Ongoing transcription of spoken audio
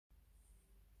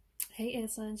Hey air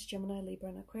signs, Gemini, Libra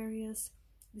and Aquarius.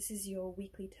 This is your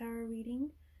weekly tarot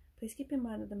reading. Please keep in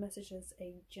mind that the message is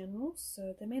a general,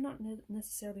 so they may not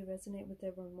necessarily resonate with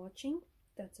everyone watching.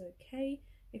 That's okay.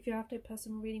 If you're after a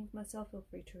personal reading with myself, feel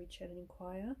free to reach out and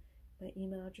inquire. My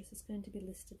email address is going to be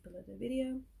listed below the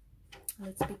video.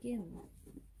 Let's begin.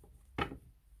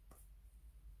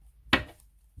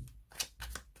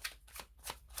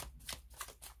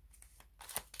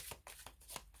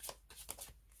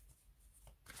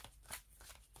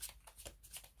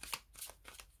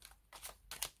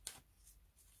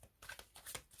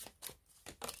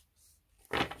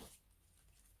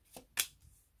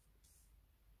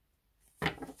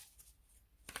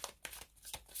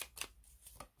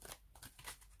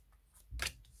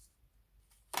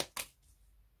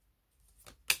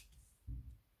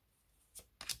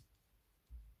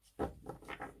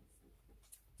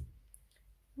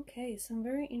 Okay, some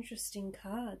very interesting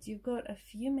cards. You've got a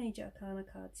few major arcana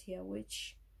cards here,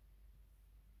 which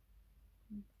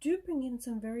do bring in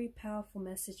some very powerful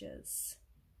messages.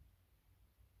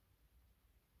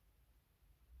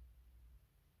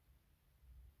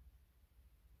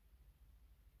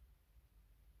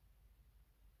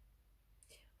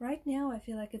 Right now, I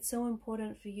feel like it's so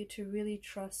important for you to really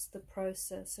trust the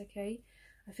process, okay?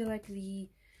 I feel like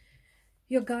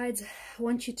your guides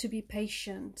want you to be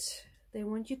patient. They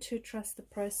want you to trust the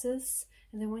process,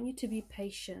 and they want you to be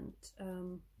patient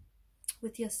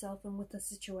with yourself and with the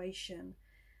situation.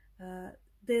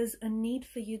 There's a need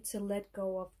for you to let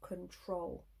go of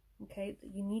control, okay?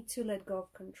 You need to let go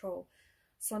of control.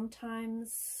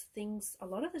 Sometimes a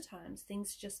lot of the times,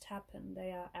 things just happen.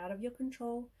 They are out of your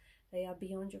control. They are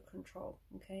beyond your control,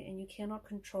 okay? And you cannot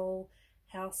control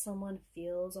how someone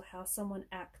feels or how someone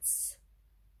acts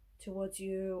towards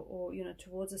you, or, you know,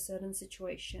 towards a certain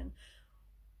situation.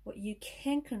 What you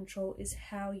can control is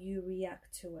how you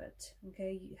react to it,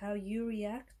 okay? How you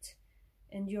react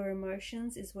and your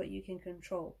emotions is what you can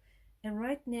control. And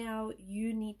right now,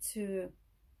 you need to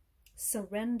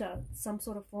surrender some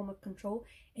sort of form of control,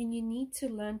 and you need to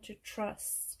learn to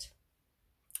trust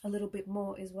a little bit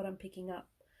more is what I'm picking up.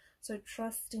 So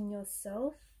trust in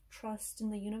yourself, trust in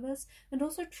the universe, and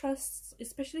also trust,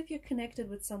 especially if you're connected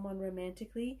with someone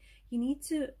romantically, you need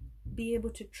to be able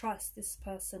to trust this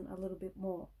person a little bit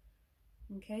more,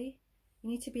 okay? You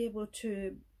need to be able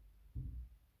to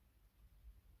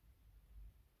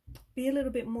be a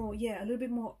little bit more, a little bit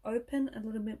more open, a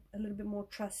little bit more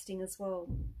trusting as well.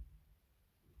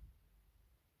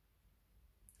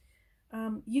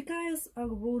 You guys are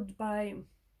ruled by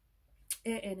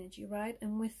air energy, right?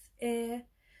 And with air,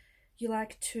 you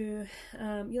like to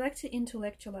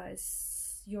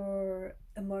intellectualize your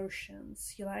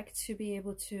emotions. You like to be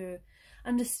able to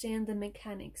understand the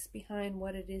mechanics behind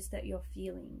what it is that you're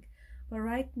feeling. But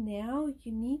right now,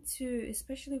 you need to,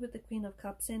 especially with the Queen of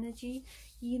Cups energy,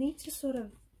 you need to sort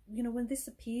of, you know,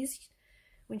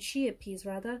 when she appears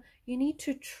rather, you need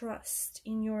to trust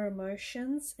in your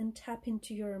emotions and tap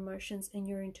into your emotions and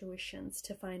your intuitions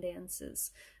to find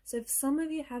answers. So if some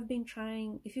of you have been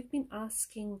if you've been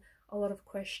asking a lot of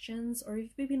questions, or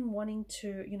if you've been wanting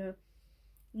to, you know,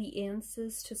 the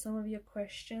answers to some of your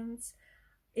questions,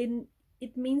 it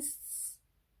means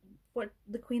what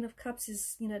the Queen of Cups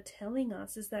is, you know, telling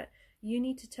us is that you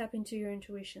need to tap into your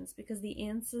intuitions, because the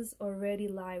answers already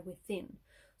lie within.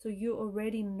 So you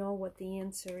already know what the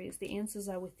answer is. The answers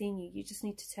are within you. You just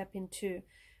need to tap into,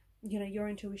 you know, your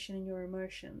intuition and your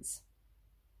emotions.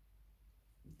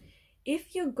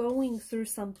 If you're going through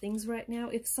some things right now,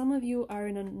 if some of you are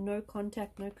in a no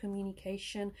contact, no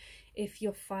communication, if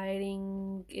you're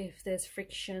fighting, if there's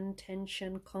friction,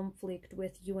 tension, conflict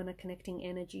with you and a connecting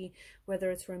energy,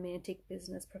 whether it's romantic,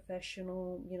 business,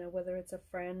 professional, you know, whether it's a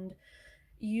friend,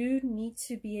 you need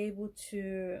to be able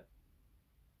to,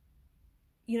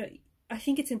 you know, I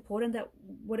think it's important that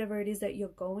whatever it is that you're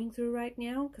going through right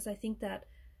now, because I think that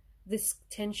this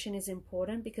tension is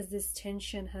important, because this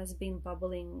tension has been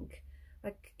bubbling.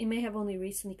 Like, it may have only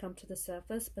recently come to the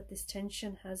surface, but this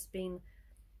tension has been,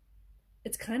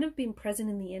 it's kind of been present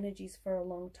in the energies for a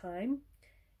long time.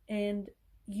 And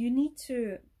you need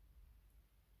to,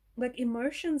 like,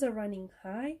 emotions are running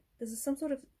high. There's some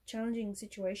sort of challenging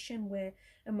situation where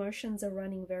emotions are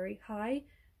running very high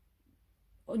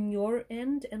on your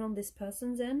end and on this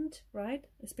person's end, right?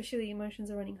 Especially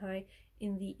emotions are running high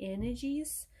in the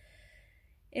energies.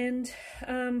 And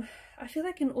I feel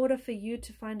like in order for you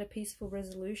to find a peaceful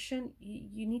resolution,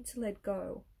 you need to let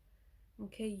go,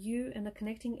 okay? You and the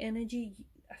connecting energy,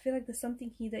 I feel like there's something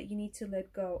here that you need to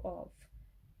let go of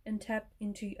and tap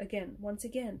into, once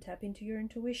again, tap into your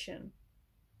intuition.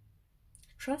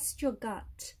 Trust your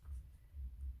gut.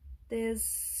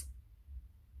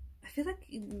 I feel like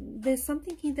there's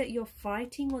something here that you're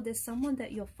fighting, or there's someone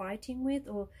that you're fighting with,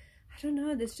 or I don't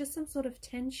know, there's just some sort of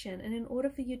tension. And in order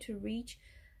for you to reach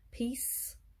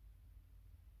peace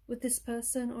with this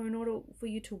person, or in order for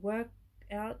you to work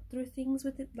out through things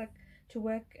with it, like to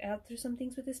work out through some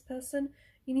things with this person,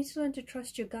 you need to learn to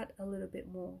trust your gut a little bit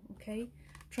more, okay?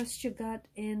 Trust your gut,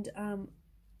 and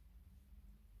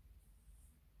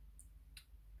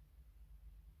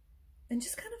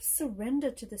just kind of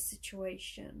surrender to the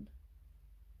situation.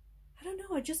 I don't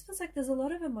know, it just feels like there's a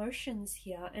lot of emotions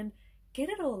here, and get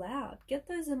it all out. Get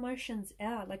those emotions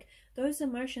out. Like, those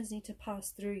emotions need to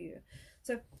pass through you.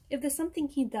 So if there's something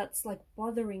here that's like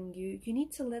bothering you, you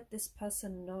need to let this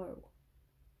person know,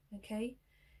 okay?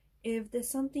 If there's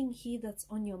something here that's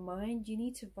on your mind, you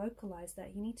need to vocalize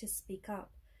that. You need to speak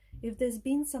up. If there's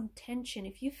been some tension,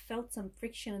 if you felt some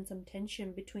friction and some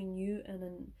tension between you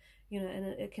and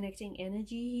a connecting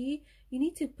energy here, you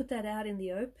need to put that out in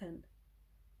the open.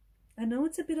 I know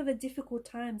it's a bit of a difficult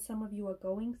time some of you are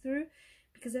going through,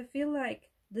 because I feel like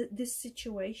this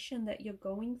situation that you're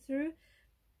going through,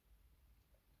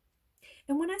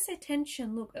 and when I say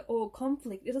tension, look, or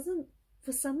conflict, it doesn't,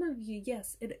 for some of you,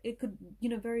 yes, it could,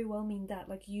 very well mean that,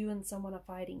 like you and someone are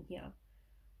fighting here.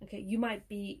 Okay, you might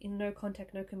be in no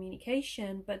contact, no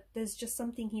communication, but there's just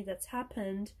something here that's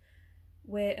happened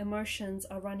where emotions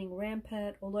are running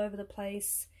rampant all over the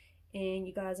place, and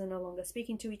you guys are no longer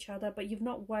speaking to each other, but you've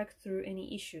not worked through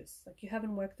any issues. Like, you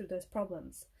haven't worked through those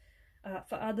problems.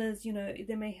 For others,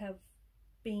 there may have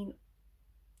been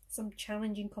some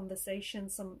challenging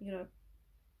conversations, some,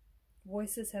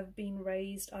 voices have been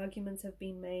raised, arguments have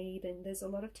been made, and there's a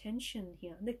lot of tension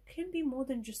here. And there can be more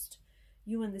than just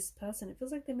you and this person. It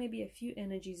feels like there may be a few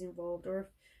energies involved, or if,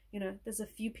 there's a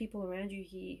few people around you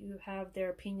here who have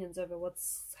their opinions over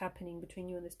what's happening between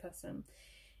you and this person.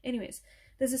 Anyways,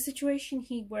 there's a situation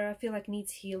here where I feel like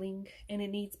needs healing, and it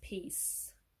needs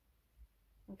peace.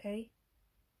 Okay?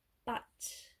 But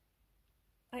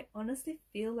I honestly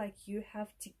feel like you have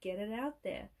to get it out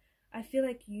there. I feel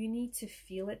like you need to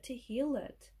feel it to heal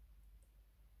it.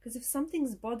 Because if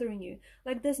something's bothering you,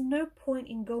 like, there's no point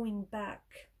in going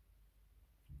back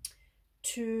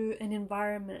to an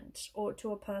environment, or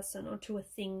to a person, or to a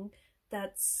thing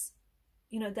that's,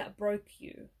 that broke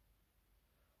you.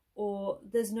 Or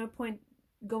there's no point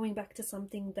going back to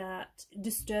something that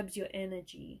disturbs your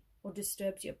energy or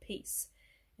disturbs your peace.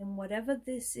 And whatever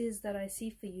this is that I see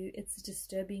for you, it's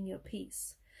disturbing your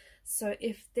peace. So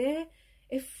if,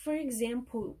 for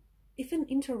example, if an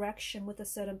interaction with a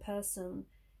certain person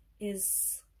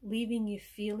is leaving you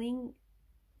feeling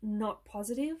not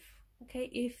positive,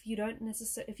 okay, if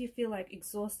you feel like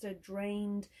exhausted,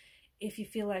 drained, if you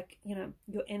feel like,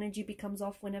 your energy becomes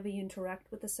off whenever you interact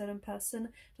with a certain person,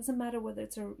 doesn't matter whether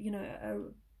it's a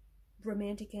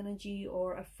romantic energy,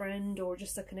 or a friend, or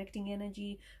just a connecting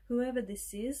energy, whoever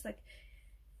this is, like,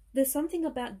 there's something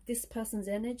about this person's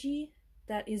energy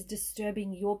that is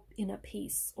disturbing your inner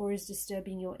peace, or is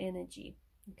disturbing your energy.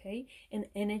 Okay, and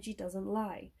energy doesn't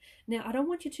lie. Now, I don't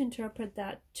want you to interpret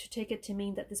that to take it to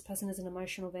mean that this person is an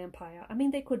emotional vampire. I mean,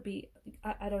 they could be.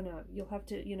 I don't know. You'll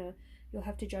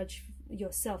have to judge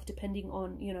yourself depending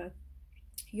on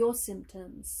your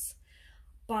symptoms.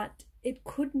 But it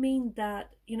could mean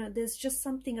that there's just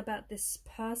something about this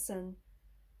person.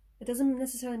 It doesn't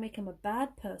necessarily make him a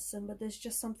bad person, but there's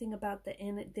just something about their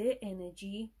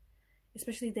energy,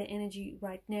 especially their energy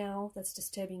right now, that's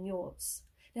disturbing yours.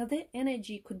 Now, their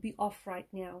energy could be off right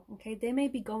now, okay? They may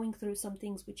be going through some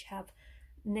things which have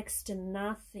next to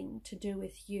nothing to do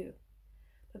with you.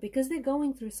 But because they're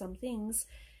going through some things,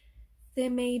 they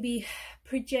may be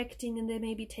projecting, and they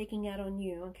may be taking out on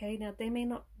you, okay? Now, they may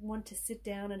not want to sit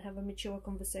down and have a mature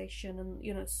conversation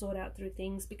and, sort out through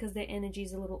things, because their energy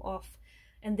is a little off,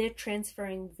 and they're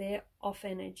transferring their off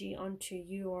energy onto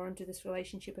you, or onto this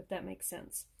relationship, if that makes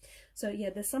sense. So, yeah,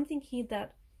 there's something here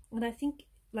that, and I think,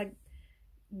 like,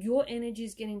 your energy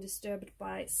is getting disturbed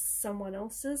by someone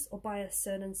else's, or by a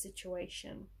certain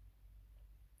situation.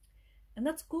 And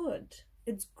that's good.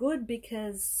 It's good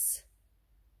because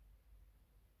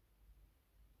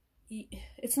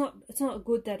it's not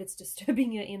good that it's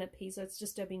disturbing your inner peace, or it's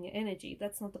disturbing your energy.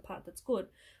 That's not the part that's good.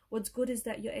 What's good is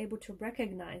that you're able to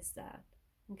recognize that.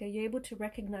 Okay, you're able to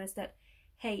recognize that,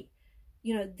 hey,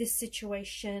 this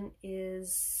situation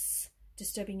is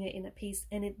disturbing your inner peace,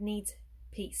 and it needs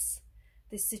peace.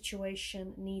 This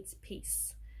situation needs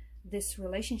peace. This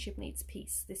relationship needs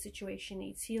peace. This situation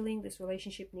needs healing. This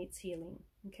relationship needs healing.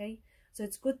 Okay? So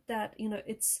it's good that,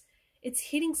 it's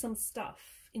hitting some stuff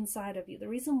inside of you. The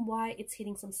reason why it's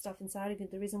hitting some stuff inside of you,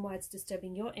 the reason why it's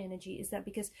disturbing your energy, is that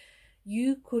because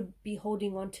you could be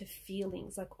holding on to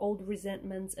feelings, like old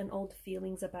resentments and old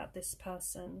feelings about this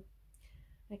person,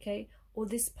 okay? Or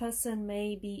this person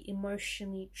may be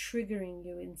emotionally triggering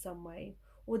you in some way,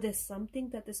 or there's something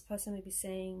that this person may be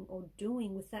saying or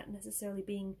doing without necessarily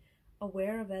being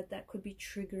aware of it that could be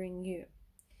triggering you.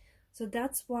 So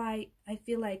that's why I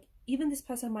feel like even this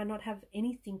person might not have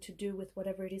anything to do with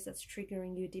whatever it is that's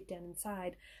triggering you deep down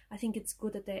inside. I think it's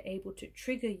good that they're able to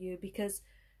trigger you, because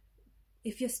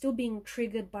if you're still being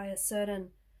triggered by a certain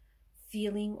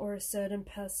feeling or a certain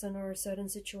person or a certain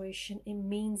situation, it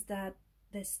means that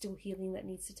there's still healing that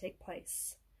needs to take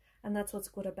place. And that's what's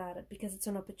good about it, because it's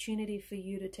an opportunity for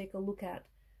you to take a look at,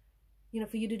 you know,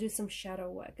 for you to do some shadow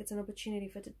work. It's an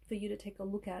opportunity for you to take a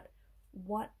look at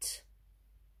what,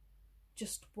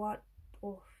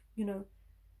 or, you know,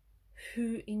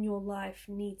 who in your life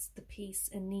needs the peace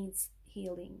and needs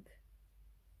healing.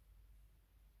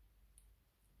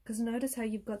 Because notice how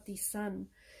you've got the sun.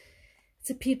 It's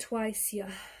appeared twice here.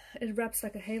 It wraps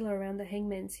like a halo around the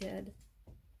hangman's head.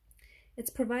 It's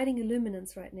providing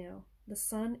illuminance right now. The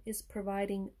sun is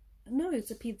providing... No,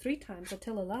 it's appeared 3 times. I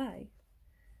tell a lie.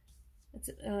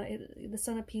 The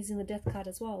sun appears in the death card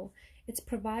as well. It's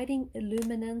providing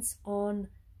illuminance on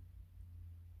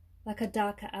like a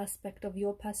darker aspect of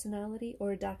your personality,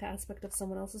 or a darker aspect of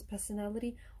someone else's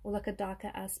personality, or like a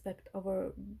darker aspect of a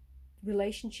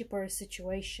relationship or a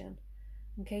situation.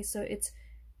 Okay, so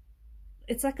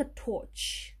it's like a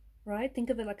torch, right?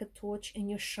 Think of it like a torch, and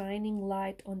you're shining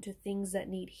light onto things that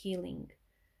need healing.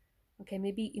 Okay,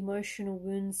 maybe emotional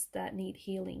wounds that need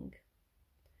healing.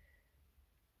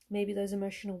 Maybe those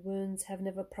emotional wounds have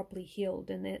never properly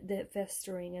healed, and they're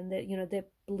festering, and they're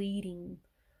bleeding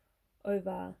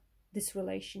over this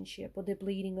relationship, or they're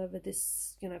bleeding over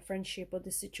this, friendship or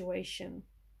this situation.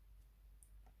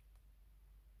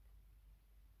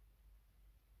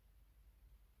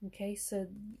 Okay, so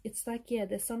it's like, yeah,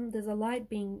 there's a light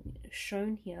being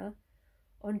shown here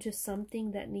onto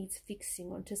something that needs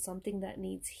fixing, onto something that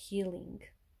needs healing.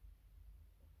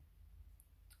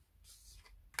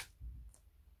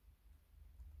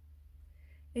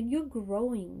 And you're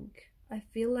growing. I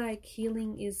feel like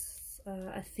healing is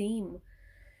a theme,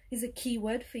 is a key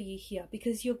word for you here,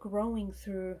 because you're growing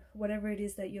through whatever it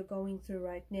is that you're going through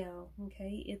right now.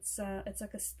 Okay, it's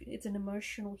an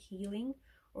emotional healing,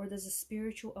 or there's a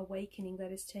spiritual awakening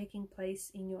that is taking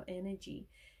place in your energy.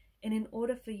 And in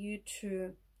order for you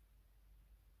to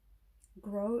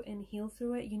grow and heal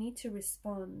through it, you need to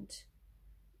respond.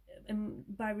 And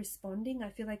by responding, I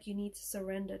feel like you need to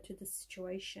surrender to the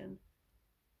situation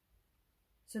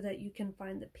so that you can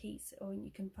find the peace, or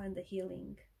you can find the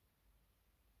healing.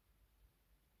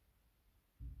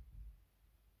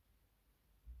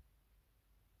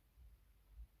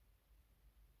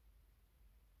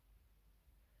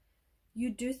 You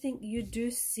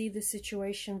do see the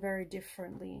situation very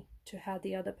differently to how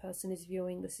the other person is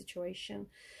viewing the situation.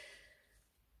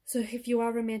 So if you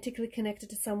are romantically connected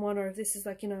to someone, or if this is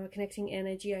like, a connecting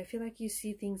energy, I feel like you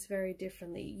see things very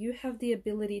differently. You have the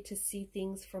ability to see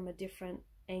things from a different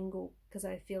angle, because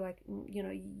I feel like,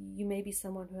 you may be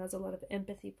someone who has a lot of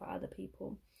empathy for other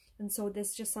people. And so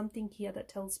there's just something here that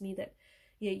tells me that,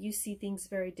 yeah, you see things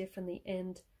very differently,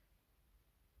 and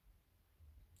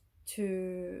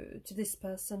to this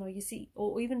person,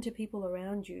 or even to people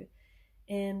around you.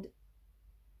 And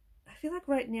I feel like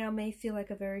right now may feel like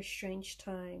a very strange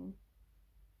time,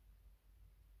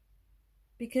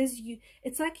 because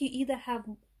it's like you either have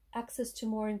access to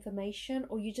more information,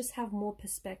 or you just have more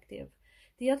perspective.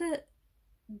 The other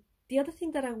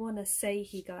thing that I want to say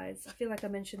here, guys, I feel like I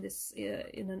mentioned this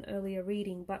in an earlier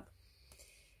reading, but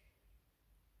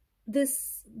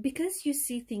because you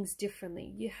see things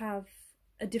differently, you have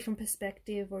a different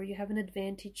perspective, or you have an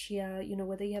advantage here,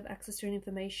 whether you have access to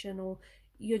information, or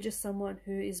you're just someone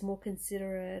who is more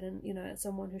considerate, and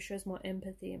someone who shows more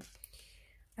empathy.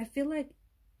 I feel like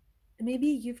maybe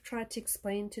you've tried to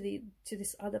explain to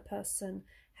this other person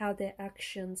how their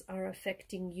actions are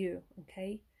affecting you,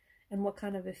 okay, and what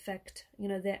kind of effect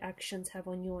their actions have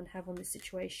on you and have on the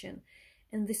situation.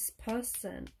 And this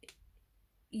person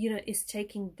is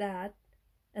taking that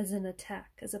as an attack,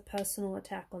 as a personal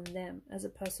attack on them, as a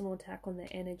personal attack on their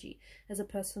energy, as a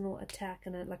personal attack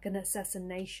and like an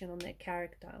assassination on their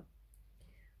character.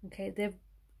 Okay,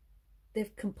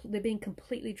 they're being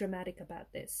completely dramatic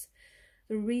about this.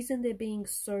 The reason they're being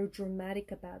so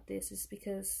dramatic about this is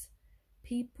because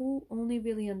people only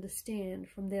really understand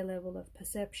from their level of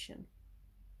perception.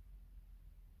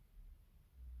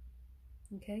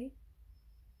 Okay?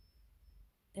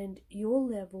 And your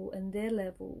level and their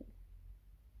level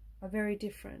are very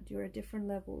different. You're at different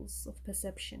levels of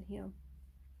perception here.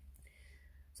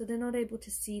 So they're not able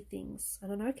to see things. I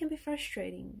don't know, it can be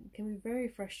frustrating. It can be very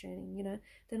frustrating, you know.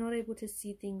 They're not able to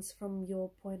see things from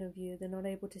your point of view. They're not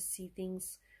able to see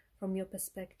things from your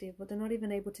perspective, or they're not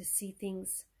even able to see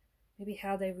things maybe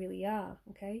how they really are,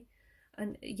 okay?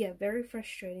 And yeah, very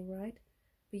frustrating, right?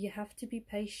 But you have to be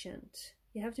patient.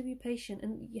 You have to be patient,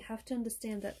 and you have to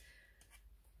understand that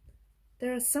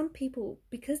there are some people,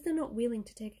 because they're not willing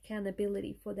to take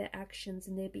accountability for their actions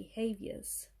and their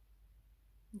behaviors,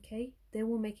 okay, they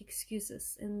will make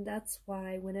excuses. And that's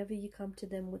why whenever you come to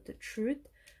them with the truth,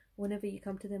 whenever you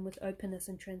come to them with openness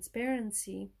and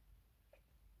transparency,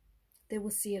 they will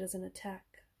see it as an attack.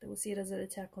 They will see it as an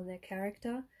attack on their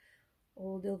character,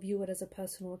 or they'll view it as a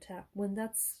personal attack, when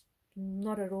that's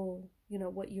not at all, you know,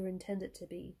 what you're intended to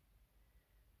be.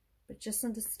 But just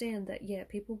understand that, yeah,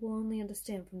 people will only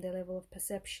understand from their level of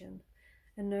perception.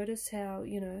 And notice how,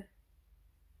 you know,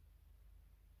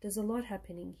 there's a lot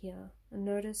happening here. And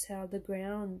notice how the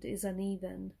ground is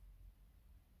uneven.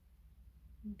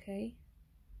 Okay?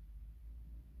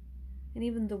 And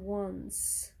even the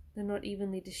wands, they're not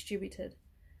evenly distributed.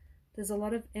 There's a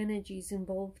lot of energies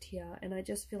involved here. And I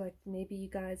just feel like maybe you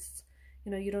guys,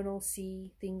 you know, you don't all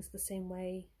see things the same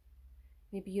way.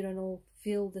 Maybe you don't all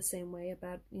feel the same way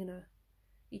about, you know,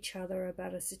 each other,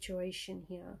 about a situation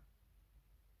here.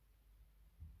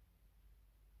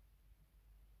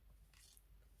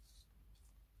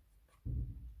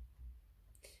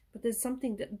 But there's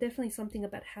something, definitely something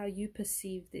about how you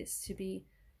perceive this to be,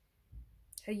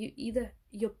 how you either,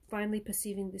 you're finally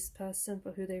perceiving this person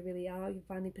for who they really are, you're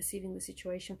finally perceiving the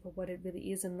situation for what it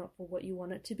really is and not for what you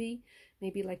want it to be.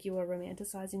 Maybe like you were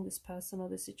romanticizing this person or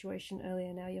the situation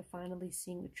earlier, now you're finally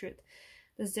seeing the truth.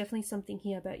 There's definitely something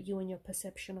here about you and your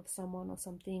perception of someone, or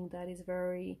something that is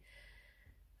very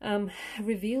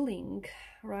revealing,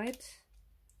 right?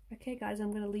 Okay guys,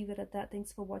 I'm going to leave it at that.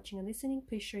 Thanks for watching and listening.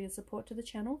 Please show your support to the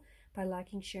channel by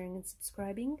liking, sharing and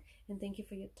subscribing. And thank you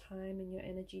for your time and your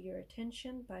energy, your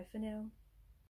attention. Bye for now.